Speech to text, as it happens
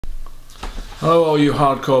Hello all you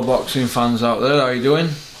hardcore boxing fans out there, how you doing?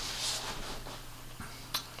 It's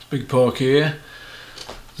Big Porky here,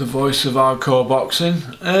 the voice of hardcore boxing.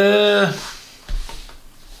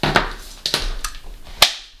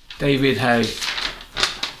 David Haye.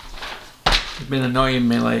 You've been annoying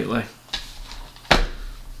me lately.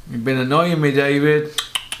 You've been annoying me, David.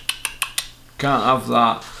 Can't have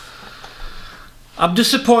that. I'm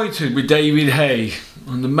disappointed with David Haye,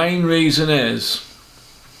 and the main reason is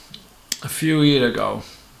a couple of years ago,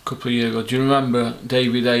 do you remember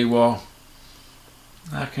David Haye was,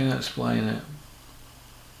 how can I explain it?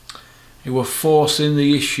 He was forcing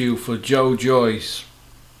the issue for Joe Joyce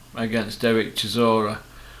against Derek Chisora.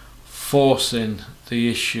 Forcing the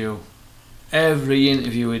issue. Every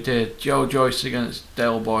interview he did, Joe Joyce against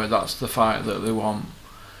Del Boy, that's the fight that they want.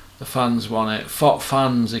 The fans want it. Fought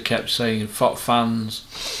fans, he kept saying. Fought fans.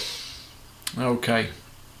 Okay.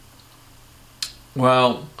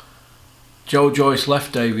 Well, Joe Joyce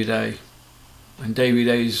left David Haye, and David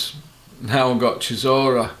Haye's now got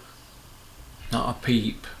Chisora. Not a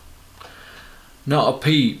peep. Not a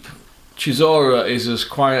peep. Chisora is as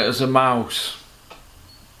quiet as a mouse.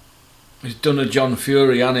 He's done a John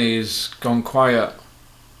Fury and he's gone quiet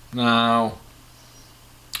now.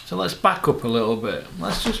 So let's back up a little bit.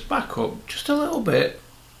 Let's just back up just a little bit.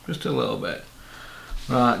 Just a little bit.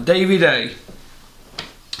 Right, David Haye,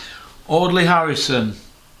 Audley Harrison,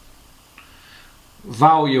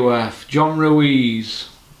 Valuev, John Ruiz,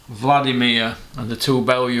 Vladimir, and the two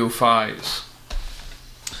Bellew fights.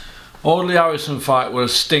 Audley Harrison fight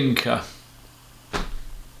was a stinker.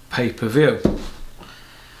 Pay-per-view.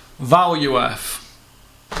 Valuev,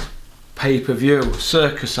 pay-per-view,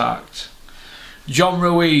 circus act. John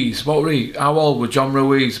Ruiz, how old was John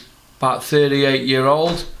Ruiz? About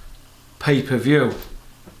 38-year-old, pay-per-view.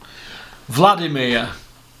 Vladimir,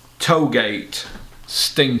 Toegate,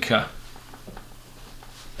 stinker.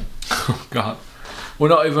 Oh God, we're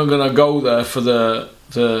not even going to go there for the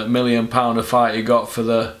 £1 million fight he got for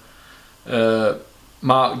the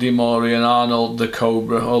Mark DeMori and Arnold the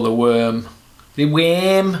Cobra, or the Worm. The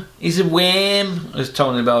Worm, he's a worm, as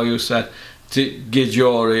Tony Bellew said.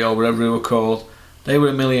 Gijori, or whatever they were called. They were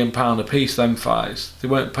 £1 million a piece, them fights. They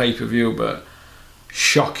weren't pay-per-view, but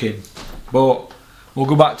shocking. But we'll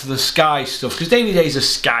go back to the Sky stuff, because David Haye's a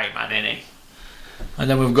Sky man, isn't he? And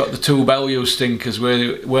then we've got the two Bellew stinkers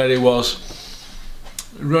where he was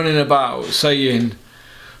running about saying,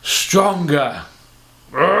 stronger,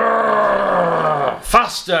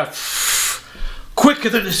 faster, quicker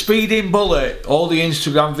than a speeding bullet. All the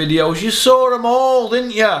Instagram videos, you saw them all,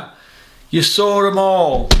 didn't you? You saw them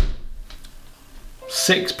all.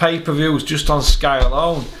 6 pay-per-views just on Sky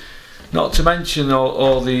alone. Not to mention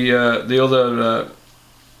all the other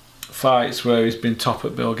fights where he's been top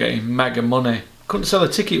at bill, getting mega money. Couldn't sell a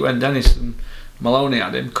ticket when Dennis and Maloney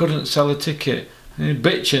had him. Couldn't sell a ticket. And he was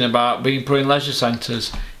bitching about being put in leisure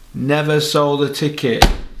centres. Never sold a ticket.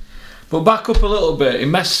 But back up a little bit, he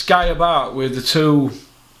messed Sky about with the two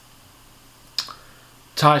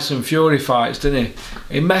Tyson Fury fights, didn't he?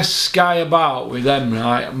 He messed Sky about with them,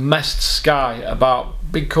 right? Messed Sky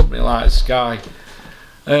about, big company like Sky.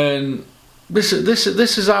 And this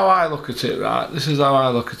is how I look at it, right? This is how I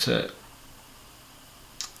look at it.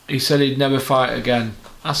 He said he'd never fight again.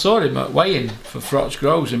 I saw him at weigh-in for Froch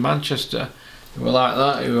Groves in Manchester. He were like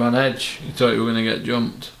that, he were on edge. He thought he were going to get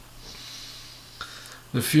jumped.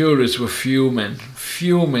 The Furies were fuming.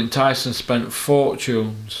 Fuming. Tyson spent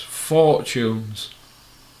fortunes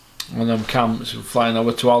on them camps, flying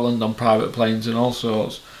over to Holland on private planes and all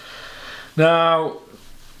sorts. Now,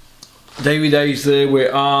 David Haye's there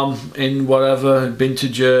with arm in whatever, been to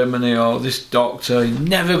Germany, or this doctor,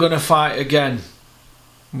 never going to fight again.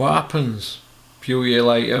 What happens? A few years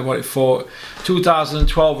later, what it fought,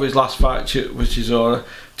 2012 his last fight with Chisora.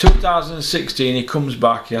 2016 he comes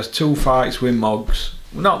back, he has 2 fights with Moggs.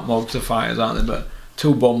 Not Moggs, the fighters, aren't they, but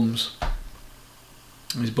 2 bums.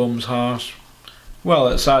 His bum's harsh. Well,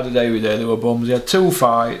 outside of David Haye, they were bums. He had 2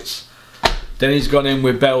 fights. Then he's gone in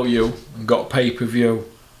with Bellew and got pay-per-view.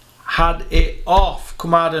 Had it off,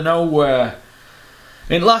 come out of nowhere.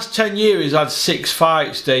 In the last 10 years, he's had 6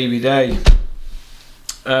 fights, David Haye.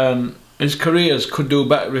 His careers could do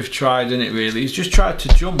better if tried, didn't it, really? He's just tried to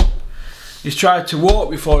jump. He's tried to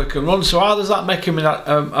walk before he can run. So how does that make him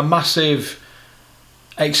a massive,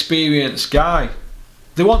 experienced guy?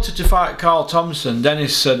 They wanted to fight Carl Thompson.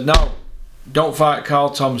 Dennis said, no, don't fight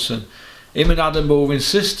Carl Thompson. Him and Adam Bove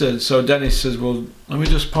insisted. So Dennis says, well, let me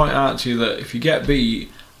just point out to you that if you get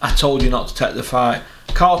beat, I told you not to take the fight.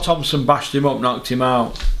 Carl Thompson bashed him up, knocked him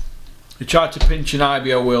out. He tried to pinch an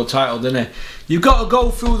IBO world title, didn't he? You've got to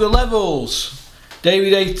go through the levels.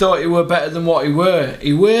 David Haye thought he were better than what he were.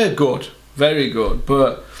 He were good, very good,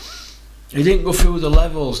 but he didn't go through the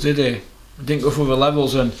levels, did he? He didn't go through the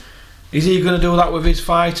levels, and is he going to do that with his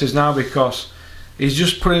fighters now? Because he's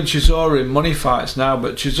just putting Chisora in money fights now,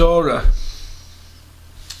 but Chisora,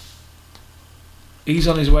 he's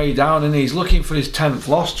on his way down and he's looking for his 10th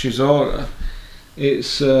loss, Chisora.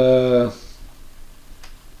 It's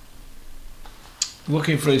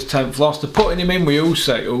looking for his 10th loss. They're putting him in with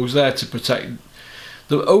Usyk, who's there to protect.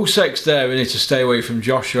 The Usyk's there, we need to stay away from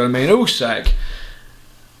Joshua. I mean, Usyk,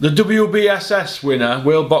 the WBSS winner,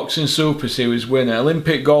 World Boxing Super Series winner,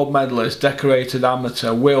 Olympic gold medalist, decorated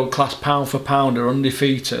amateur, world class pound for pounder,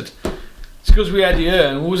 undefeated. It's because we had Eddie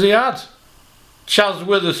Hearn. Who was he had? Chaz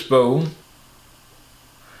Witherspoon.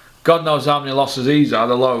 God knows how many losses he's had,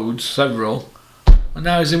 loads, several. And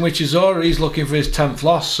now he's in with Chisora, he's looking for his 10th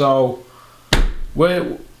loss, so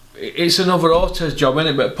it's another Ortiz job,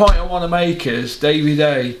 isn't it? But the point I want to make is, David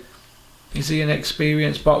Haye, is he an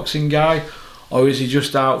experienced boxing guy, or is he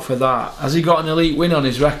just out for that? Has he got an elite win on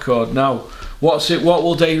his record? No. What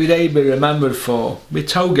will David Haye be remembered for? Be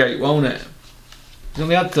Toegate, won't it? He's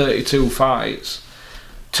only had 32 fights.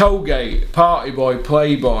 Toegate, party boy,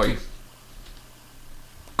 playboy.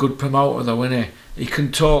 Good promoter though, isn't he? He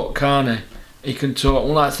can talk, can't he? He can talk.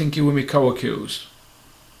 Well, I think he would be co-accused.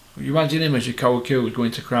 Would you imagine him as your co-accused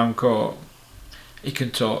going to Crown Court? He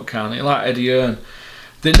can talk, can't he? Like Eddie Hearn.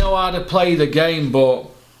 They know how to play the game, but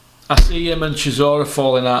I see him and Chisora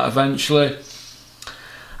falling out eventually.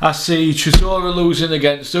 I see Chisora losing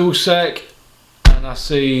against Usyk, and I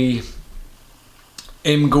see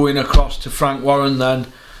him going across to Frank Warren then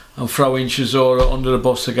and throwing Chisora under the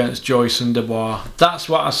bus against Joyce and Dubois. That's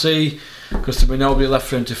what I see, because there'll be nobody left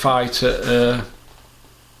for him to fight at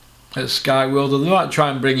Sky World. They might try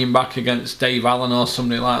and bring him back against Dave Allen or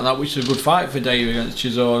somebody like that, which is a good fight for Dave against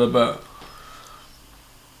Chisora, but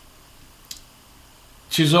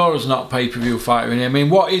Chisora's not pay-per-view fighter. I mean,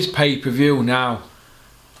 what is pay-per-view now?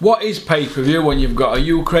 What is pay-per-view when you've got a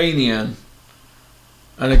Ukrainian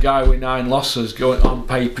and a guy with 9 losses going on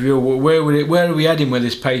pay-per-view? Where are we heading with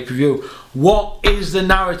this pay-per-view? What is the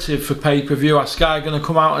narrative for pay-per-view? Are Sky going to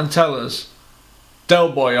come out and tell us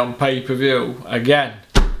Del Boy on pay-per-view again?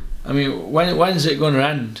 I mean, when's it going to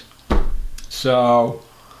end? So,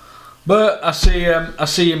 but I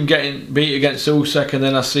see him getting beat against Usyk, and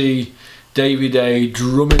then I see David Haye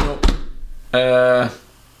drumming up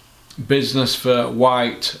business for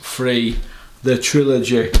White, Free, the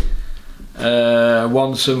trilogy,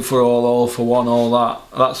 once and for all for one, all that.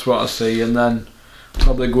 That's what I see, and then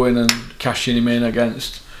probably going and cashing him in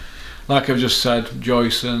against, like I've just said,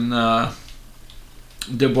 Joyce and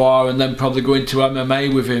Dubois, and then probably going to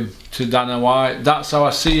MMA with him to Dana White. That's how I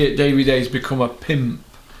see it. David Haye's become a pimp.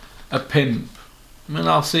 A pimp. I mean,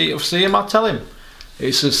 I'll see him, I'll tell him.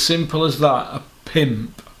 It's as simple as that, a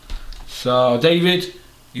pimp. So, David,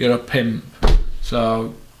 you're a pimp.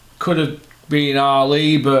 So, could have been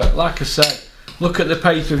Ali, but like I said, look at the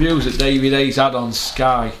pay-per-views that David Haye's had on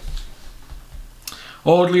Sky.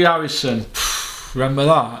 Audley Harrison, remember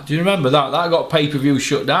that? Do you remember that? That got pay-per-view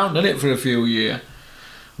shut down, didn't it, for a few years?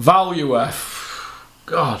 Valuef,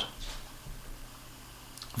 God.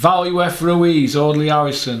 Valuef Ruiz, Audley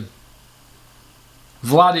Harrison.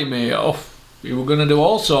 Vladimir, we were going to do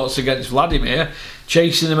all sorts against Vladimir,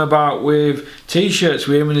 chasing him about with t-shirts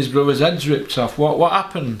with him and his brother's heads ripped off. What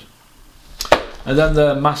happened? And then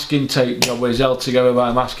the masking tape job where he's held together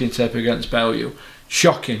by masking tape against Bellew.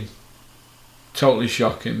 Shocking. Totally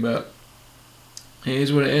shocking, but it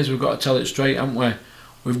is what it is. We've got to tell it straight, haven't we?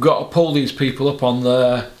 We've got to pull these people up on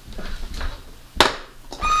their...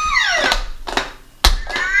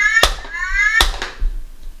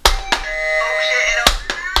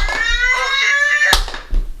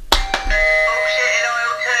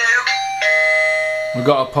 We've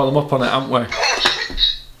got to pull them up on it, haven't we?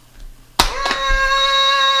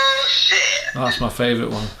 That's my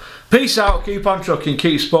favourite one. Peace out, keep on trucking,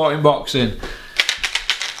 keep sporting boxing.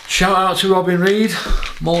 Shout out to Robin Reed,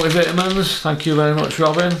 multivitamins. Thank you very much,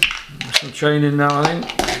 Robin. Some training now, I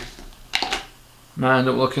think. Might end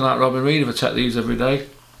up looking like Robin Reed if I take these every day.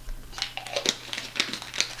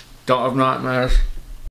 Don't have nightmares.